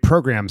nature of new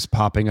programs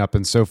popping up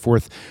and so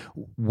forth.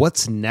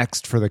 What's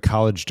next for the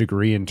college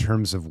degree in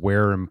terms of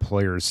where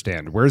employers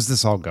stand? Where's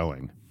this all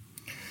going?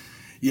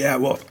 Yeah,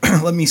 well,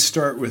 let me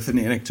start with an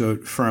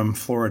anecdote from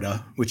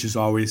Florida, which is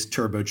always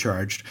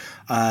turbocharged.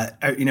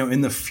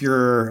 In the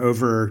furor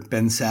over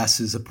Ben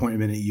Sass's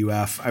appointment at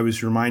UF, I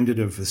was reminded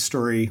of a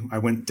story. I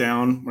went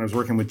down when I was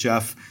working with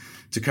Jeff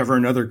to cover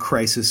another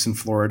crisis in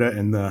Florida,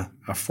 and a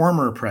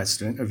former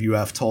president of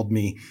UF told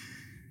me,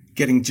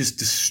 getting just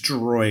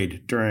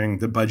destroyed during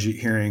the budget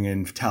hearing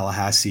in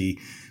Tallahassee.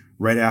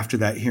 Right after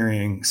that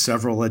hearing,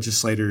 several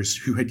legislators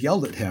who had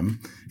yelled at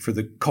him for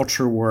the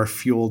culture war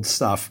fueled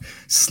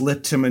stuff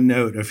slipped him a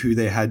note of who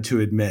they had to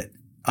admit,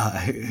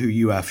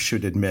 who UF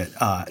should admit.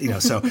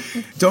 So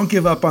don't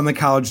give up on the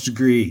college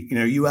degree.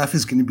 UF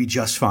is going to be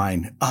just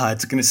fine.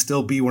 It's going to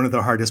still be one of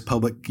the hardest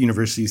public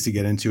universities to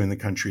get into in the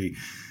country.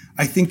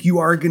 I think you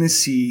are going to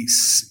see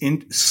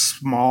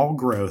small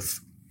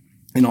growth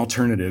in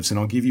alternatives, and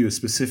I'll give you a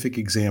specific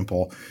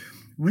example.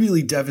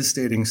 Really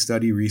devastating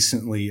study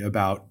recently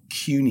about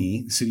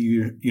CUNY, City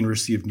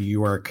University of New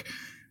York,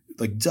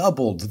 like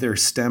doubled their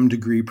STEM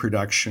degree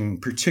production,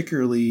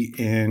 particularly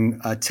in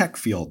tech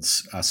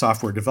fields,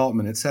 software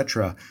development, et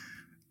cetera.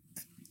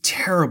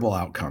 Terrible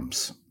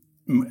outcomes.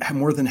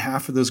 More than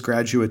half of those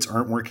graduates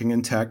aren't working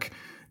in tech.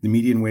 The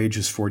median wage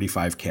is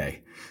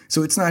 $45K.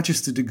 So it's not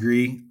just a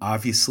degree.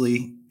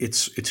 Obviously,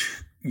 it's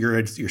your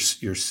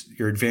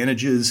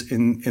advantages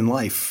in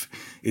life.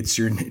 It's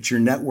your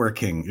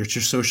networking. It's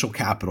your social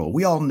capital.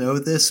 We all know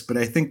this, but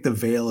I think the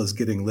veil is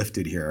getting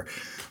lifted here.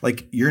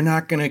 Like, you're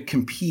not going to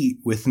compete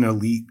with an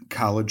elite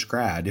college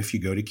grad if you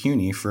go to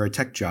CUNY for a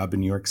tech job in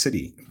New York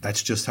City.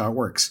 That's just how it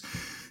works.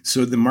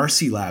 So the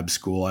Marcy Lab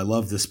School, I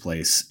love this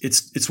place.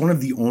 It's one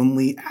of the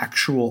only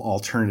actual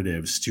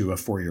alternatives to a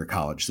four-year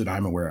college that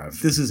I'm aware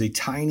of. This is a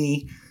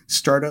tiny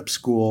startup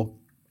school.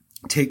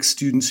 Takes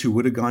students who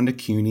would have gone to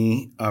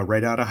CUNY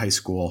right out of high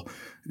school.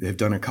 They've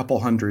done a couple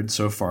hundred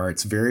so far.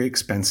 It's very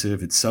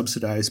expensive. It's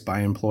subsidized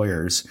by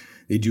employers.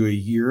 They do a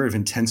year of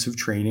intensive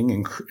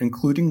training,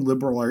 including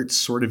liberal arts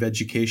sort of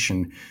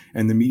education,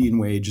 and the median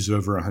wage is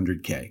over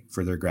 $100K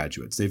for their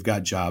graduates. They've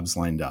got jobs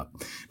lined up.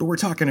 But we're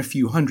talking a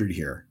few hundred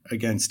here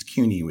against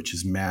CUNY, which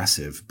is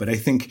massive. But I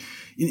think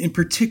in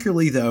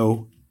particularly,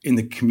 though, in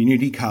the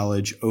community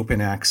college open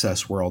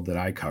access world that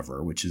I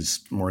cover, which is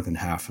more than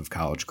half of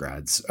college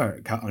grads,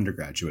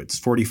 undergraduates,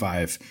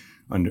 45%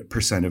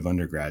 of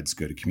undergrads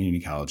go to community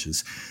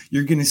colleges,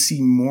 you're going to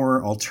see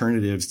more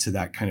alternatives to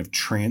that kind of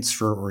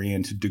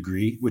transfer-oriented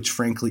degree, which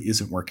frankly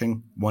isn't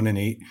working. 1 in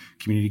 8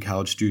 community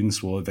college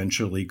students will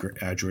eventually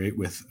graduate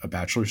with a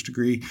bachelor's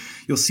degree.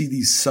 You'll see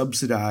these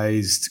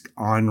subsidized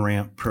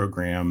on-ramp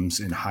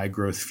programs in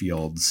high-growth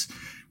fields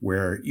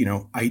where,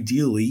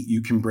 ideally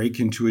you can break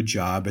into a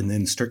job and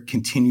then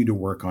continue to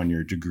work on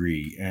your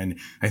degree. And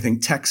I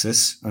think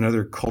Texas,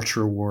 another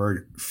culture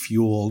war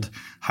fueled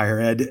higher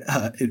ed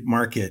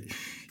market,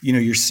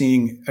 you're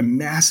seeing a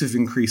massive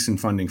increase in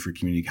funding for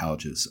community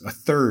colleges. A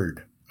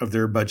third of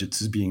their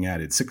budgets is being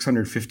added,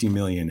 $650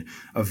 million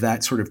of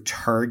that sort of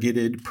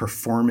targeted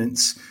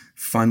performance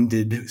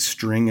funded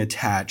string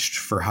attached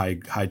for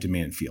high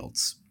demand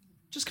fields.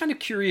 Just kind of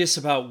curious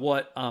about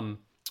what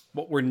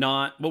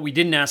we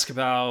didn't ask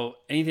about,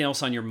 anything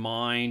else on your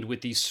mind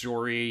with these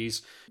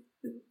stories.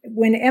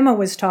 when Emma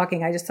was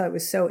talking, I just thought it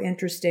was so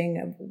interesting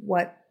of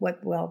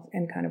well,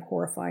 and kind of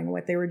horrifying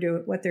what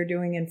they're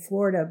doing in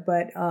Florida.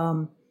 But,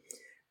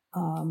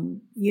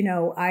 I'm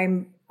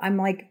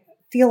like,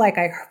 feel like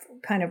I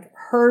kind of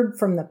heard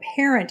from the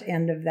parent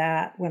end of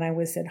that when I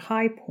was at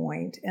High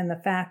Point, and the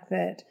fact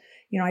that,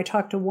 I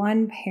talked to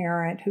one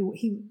parent who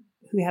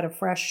had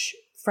a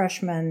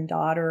freshman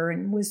daughter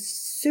and was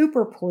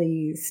super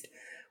pleased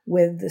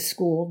with the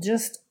school,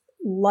 just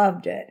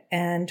loved it,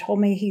 and told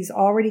me he's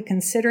already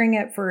considering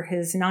it for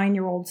his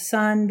 9-year-old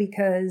son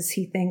because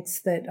he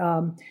thinks that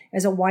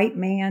as a white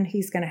man,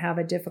 he's going to have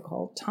a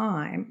difficult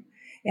time.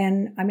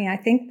 And I mean, I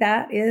think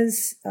that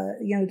is,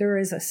 there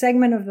is a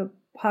segment of the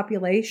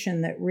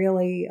population that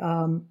really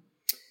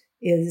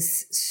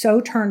is so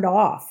turned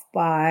off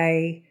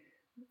by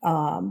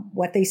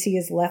what they see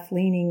as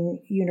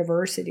left-leaning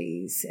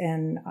universities.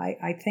 And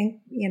I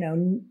think,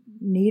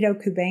 Nido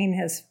Qubein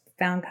has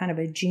found kind of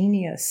a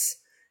genius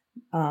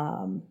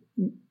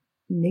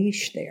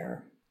niche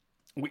there.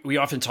 We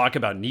often talk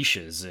about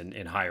niches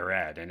in higher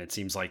ed, and it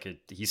seems like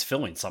he's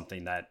filling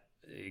something that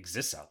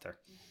exists out there.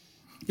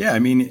 Yeah, I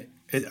mean,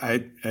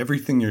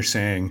 everything you're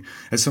saying,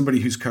 as somebody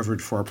who's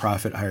covered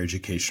for-profit higher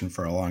education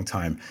for a long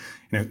time,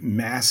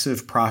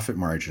 massive profit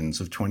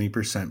margins of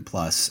 20%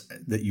 plus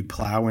that you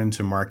plow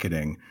into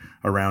marketing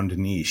around a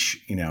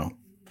niche,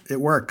 it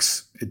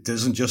works. It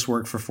doesn't just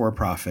work for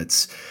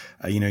for-profits.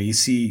 You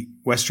see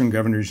Western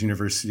Governors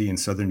University and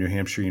Southern New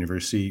Hampshire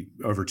University,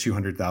 over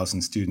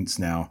 200,000 students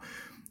now.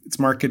 It's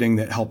marketing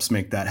that helps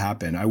make that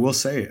happen. I will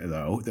say,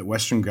 though, that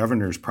Western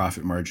Governors'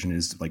 profit margin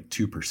is like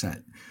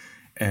 2%.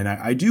 And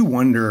I do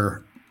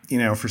wonder,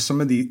 for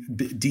some of the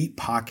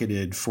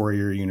deep-pocketed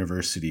four-year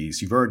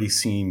universities, you've already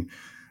seen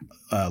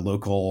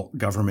local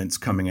governments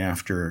coming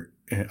after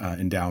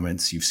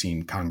endowments. You've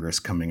seen Congress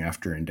coming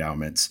after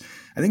endowments.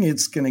 I think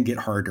it's going to get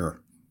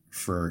harder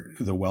for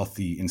the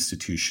wealthy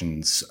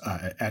institutions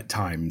at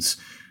times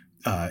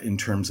in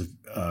terms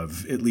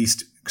of at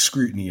least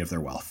scrutiny of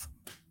their wealth.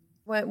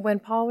 When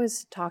Paul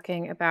was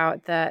talking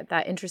about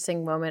that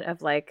interesting moment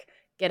of like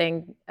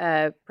getting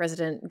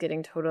president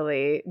getting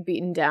totally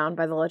beaten down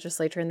by the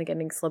legislature and then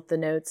getting slipped the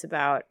notes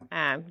about,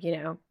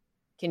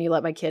 can you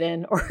let my kid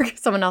in or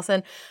someone else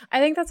in? I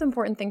think that's an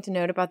important thing to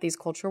note about these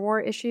culture war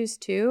issues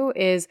too,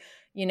 is,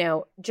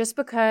 just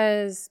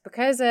because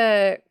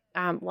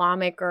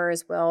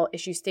lawmakers will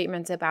issue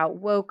statements about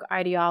woke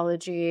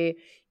ideology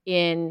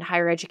in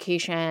higher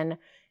education,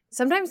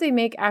 sometimes they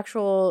make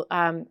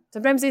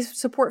sometimes they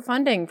support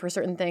funding for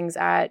certain things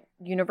at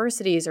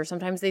universities, or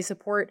sometimes they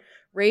support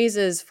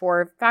raises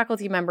for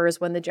faculty members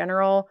when the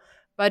general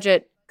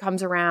budget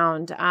comes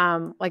around.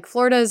 Like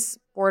Florida's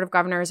Board of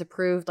Governors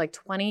approved like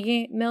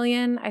 $20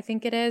 million, I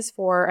think it is,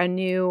 for a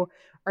new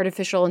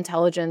artificial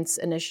intelligence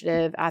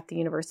initiative at the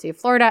University of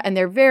Florida. And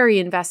they're very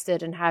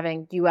invested in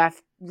having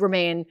UF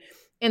remain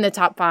in the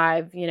top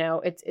 5.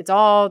 It's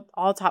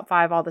all top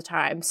 5 all the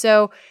time.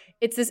 So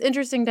it's this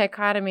interesting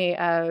dichotomy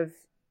of,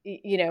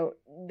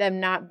 them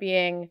not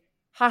being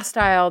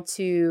hostile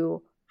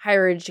to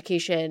higher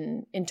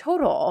education in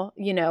total,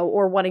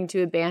 or wanting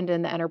to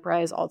abandon the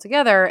enterprise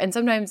altogether. And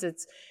sometimes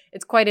it's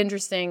quite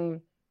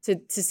interesting to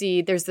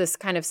see there's this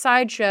kind of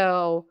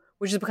sideshow,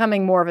 which is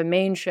becoming more of a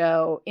main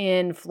show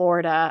in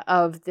Florida,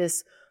 of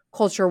this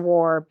culture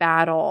war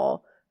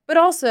battle. But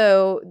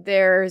also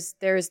there's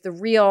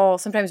the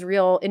sometimes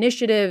real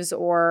initiatives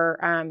or,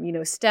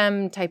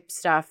 STEM type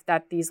stuff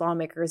that these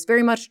lawmakers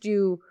very much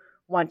do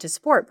want to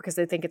support because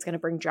they think it's going to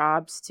bring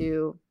jobs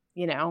to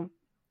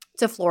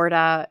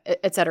Florida,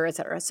 et cetera, et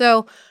cetera.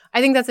 So I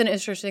think that's an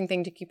interesting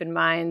thing to keep in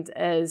mind,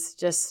 as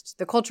just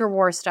the culture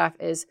war stuff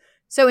is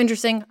so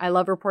interesting. I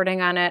love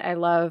reporting on it. I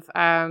love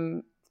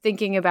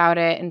thinking about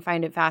it and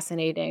find it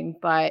fascinating,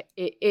 but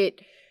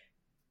it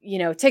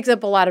takes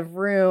up a lot of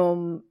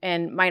room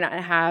and might not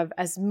have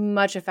as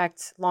much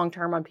effect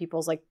long-term on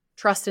people's like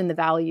trust in the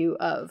value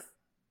of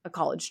a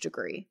college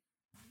degree.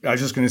 I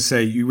was just going to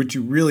say, what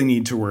you really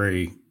need to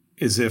worry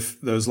is if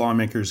those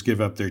lawmakers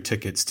give up their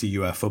tickets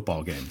to UF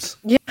football games.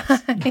 Yeah.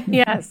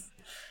 Yes,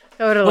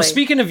 totally. Well,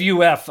 speaking of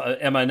UF,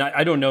 Emma, and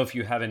I don't know if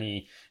you have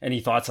any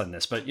thoughts on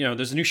this, but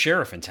there's a new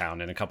sheriff in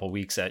town in a couple of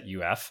weeks at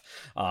UF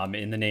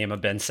in the name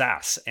of Ben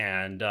Sasse,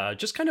 and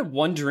just kind of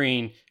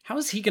wondering, how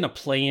is he going to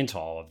play into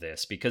all of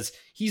this? Because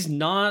he's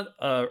not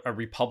a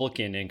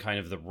Republican in kind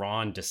of the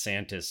Ron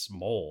DeSantis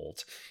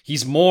mold.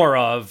 He's more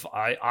of,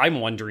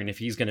 I'm wondering if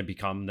he's going to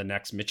become the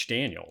next Mitch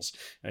Daniels.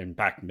 In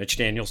fact, Mitch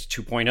Daniels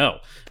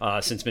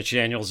 2.0, since Mitch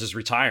Daniels is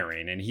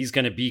retiring, and he's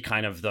going to be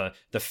kind of the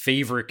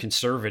favorite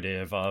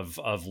conservative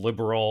of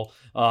liberal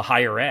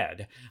higher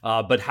ed.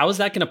 But how is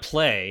that going to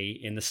play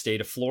in the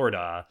state of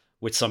Florida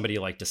with somebody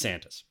like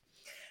DeSantis?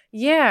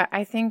 Yeah,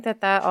 I think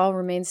that all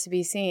remains to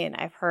be seen.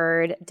 I've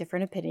heard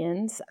different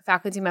opinions.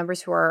 Faculty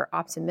members who are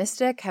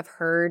optimistic have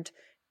heard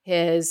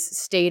his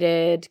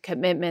stated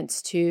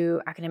commitments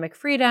to academic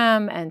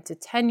freedom and to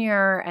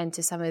tenure and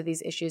to some of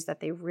these issues that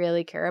they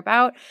really care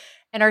about,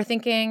 and are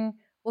thinking,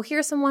 well,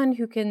 here's someone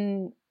who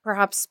can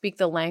perhaps speak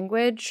the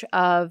language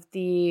of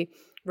the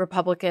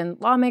Republican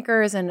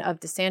lawmakers and of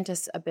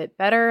DeSantis a bit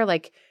better,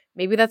 like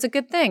maybe that's a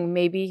good thing.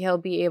 Maybe he'll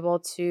be able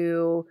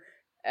to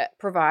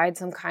provide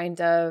some kind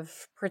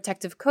of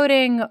protective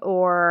coating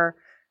or,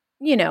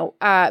 be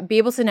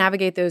able to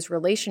navigate those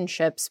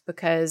relationships,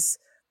 because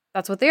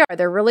that's what they are.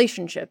 They're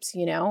relationships,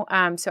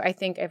 So I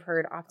think I've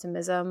heard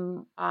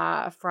optimism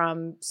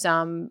from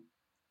some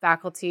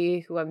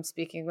faculty who I'm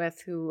speaking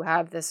with who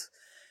have this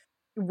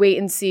wait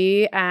and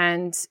see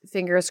and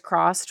fingers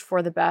crossed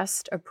for the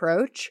best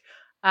approach.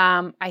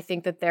 I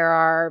think that there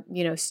are,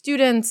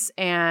 students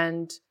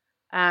and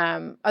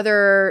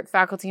other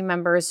faculty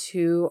members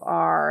who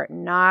are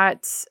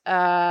not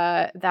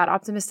that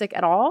optimistic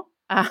at all.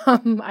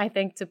 I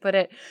think to put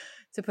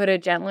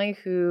it gently,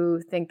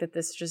 who think that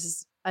this is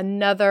just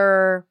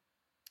another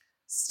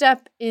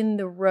step in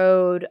the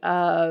road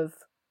of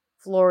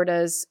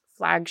Florida's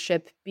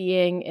flagship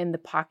being in the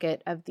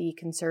pocket of the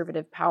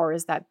conservative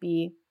powers that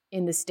be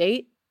in the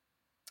state.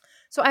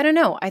 So I don't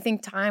know. I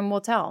think time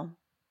will tell.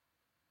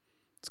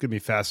 It's going to be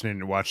fascinating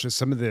to watch. Just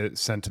some of the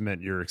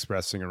sentiment you're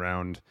expressing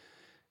around,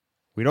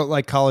 we don't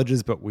like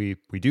colleges, but we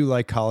do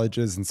like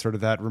colleges, and sort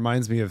of that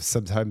reminds me of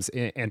sometimes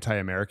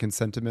anti-American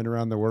sentiment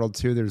around the world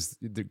too. There's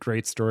the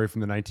great story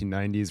from the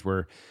 1990s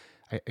where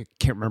I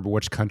can't remember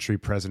which country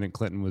President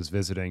Clinton was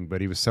visiting,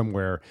 but he was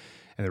somewhere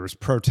and there was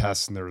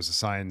protests and there was a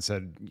sign that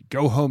said,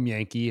 "Go home,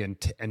 Yankee, and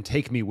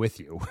take me with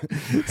you."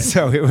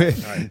 So it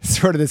was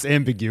sort of this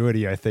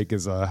ambiguity, I think,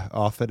 is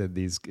often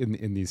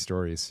in these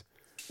stories.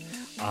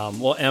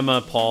 Well,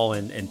 Emma, Paul,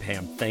 and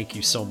Pam, thank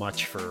you so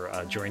much for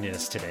joining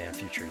us today on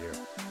Future You.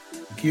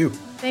 Thank you.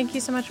 Thank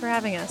you so much for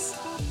having us.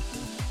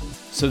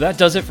 So that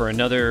does it for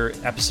another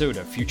episode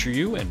of Future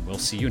You, and we'll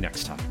see you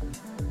next time.